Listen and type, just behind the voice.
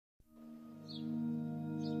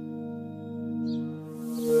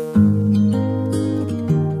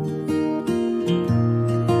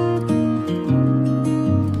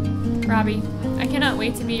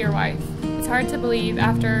wait to be your wife. It's hard to believe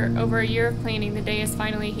after over a year of planning the day is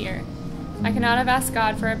finally here. I cannot have asked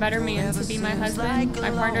God for a better man to be my husband, my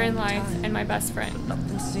partner in life, and my best friend.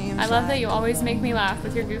 I love that you always make me laugh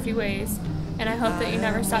with your goofy ways, and I hope that you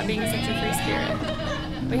never stop being such a free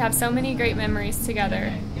spirit. We have so many great memories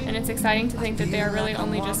together, and it's exciting to think that they are really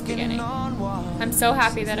only just beginning. I'm so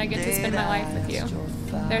happy that I get to spend my life with you.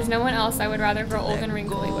 There's no one else I would rather grow old and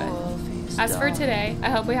wrinkly with. As for today, I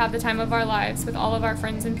hope we have the time of our lives with all of our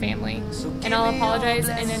friends and family, and I'll apologize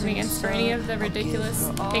in advance for any of the ridiculous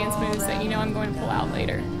dance moves that you know I'm going to pull out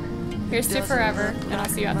later. Here's to forever, and I'll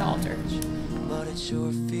see you at the altar. But it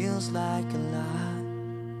sure feels like a lot.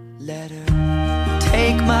 Let her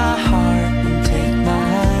take my heart and take my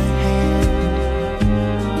hand.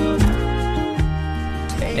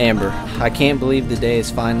 Amber, I can't believe the day has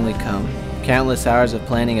finally come. Countless hours of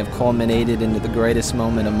planning have culminated into the greatest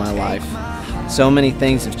moment of my life. So many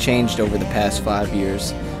things have changed over the past 5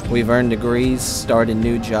 years. We've earned degrees, started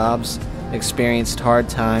new jobs, experienced hard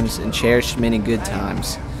times, and cherished many good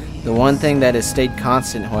times. The one thing that has stayed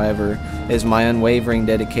constant, however, is my unwavering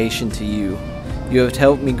dedication to you. You have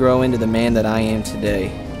helped me grow into the man that I am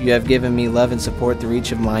today. You have given me love and support through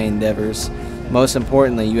each of my endeavors. Most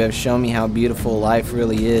importantly, you have shown me how beautiful life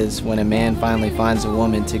really is when a man finally finds a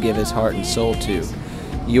woman to give his heart and soul to.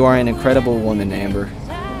 You are an incredible woman, Amber.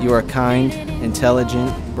 You are kind,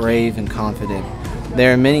 intelligent, brave, and confident.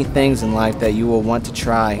 There are many things in life that you will want to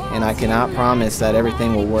try, and I cannot promise that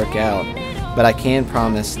everything will work out, but I can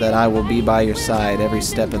promise that I will be by your side every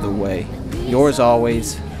step of the way. Yours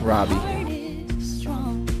always, Robbie.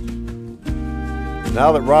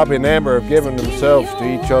 Now that Robbie and Amber have given themselves to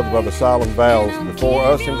each other by the solemn vows before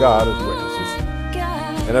us and God as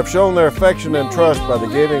witnesses, and have shown their affection and trust by the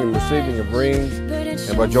giving and receiving of rings,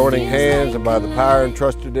 and by joining hands and by the power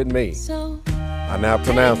entrusted in me, I now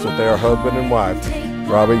pronounce that they are husband and wife.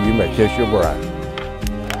 Robbie, you may kiss your bride.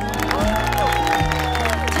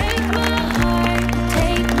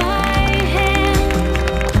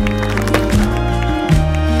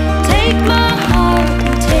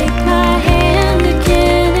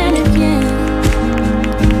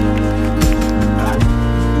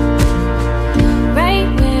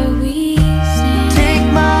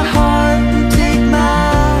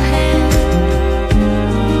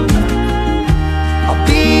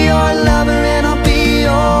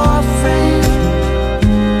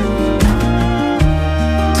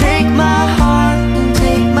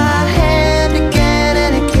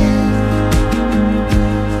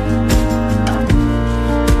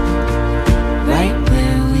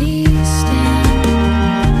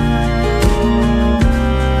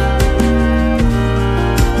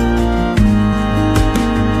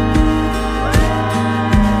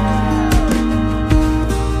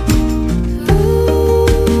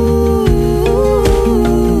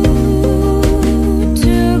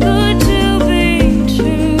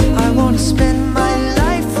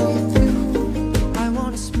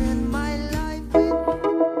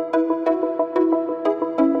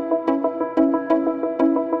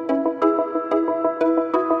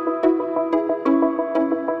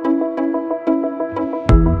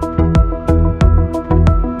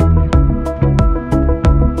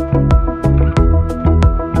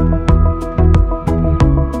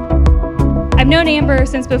 I've known Amber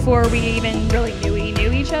since before we even really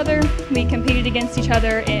knew each other. We competed against each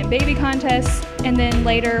other in baby contests, and then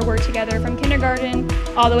later worked together from kindergarten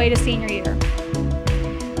all the way to senior year.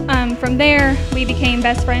 From there, we became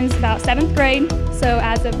best friends about 7th grade, so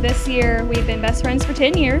as of this year, we've been best friends for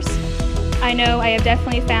 10 years. I know I have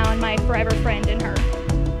definitely found my forever friend in her.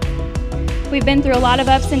 We've been through a lot of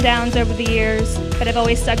ups and downs over the years, but have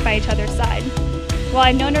always stuck by each other's side. While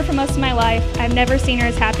I've known her for most of my life, I've never seen her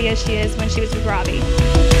as happy as she is when she was with Robbie.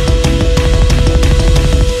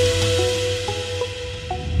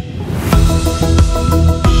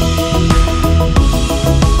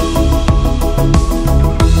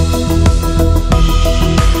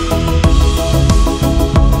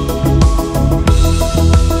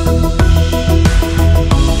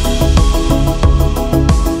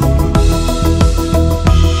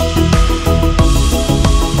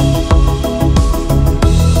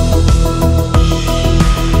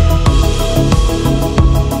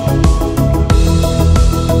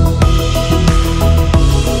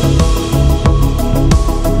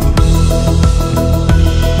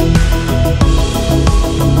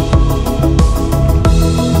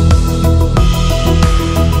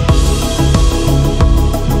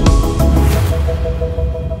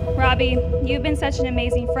 You've been such an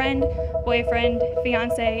amazing friend, boyfriend,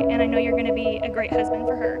 fiance, and I know you're going to be a great husband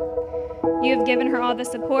for her. You have given her all the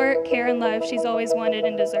support, care, and love she's always wanted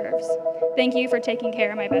and deserves. Thank you for taking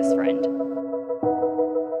care of my best friend.